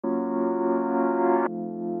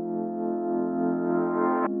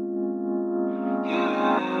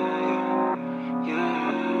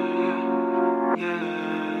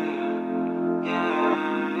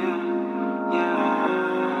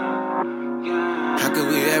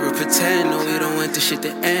could we ever pretend? No, we don't want this shit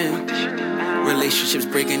to end. Relationships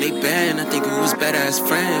breaking, they bend. I think we was better as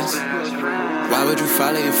friends. Why would you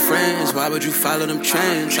follow your friends? Why would you follow them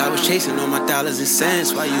trends? I was chasing all my dollars and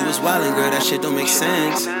cents while you was wildin', girl, that shit don't make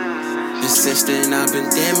sense. And since then I've been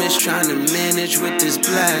damaged, trying to manage with this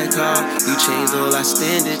black heart. You changed all our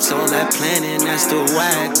standards, all that planning, that's the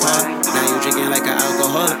whack part. Now you drinking like an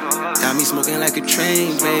alcoholic, got me smoking like a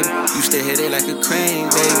train, baby. Used to hit it like a crane,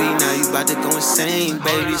 baby. Now you bout to go insane,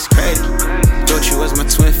 baby, it's crazy. Thought you was my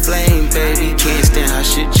twin flame, baby. Can't stand how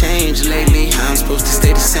shit changed lately. How I'm supposed to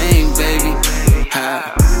stay the same, baby.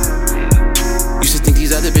 How? Used to think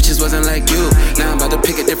these other bitches wasn't like you. Now I'm about to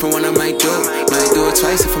pick a different one I might do. Might do it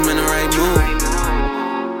twice if I'm in the right mood.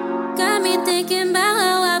 Got me thinking about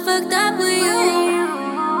how I fucked up with you.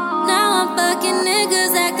 Now I'm fucking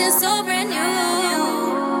niggas acting so brand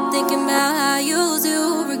new. Thinking about how I use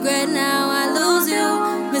you. Regret now I lose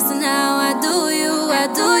you. Missing how I do you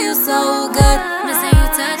so good. Missing you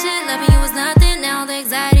touching, loving you was nothing. Now the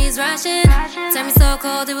anxiety's rushing. Tell me so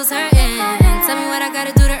cold it was hurting. Tell me what I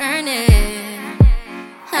gotta do to earn it.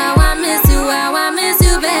 How I miss you,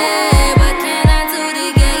 babe. What can I do to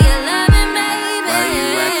get your loving, baby? Why you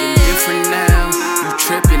acting different now? You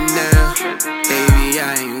tripping now. Baby,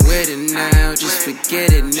 I ain't with it now. Just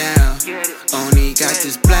forget it now. Only got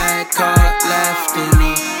this black heart left in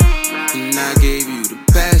me. And I gave you the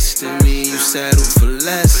best in me. You settled for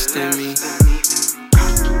less than me.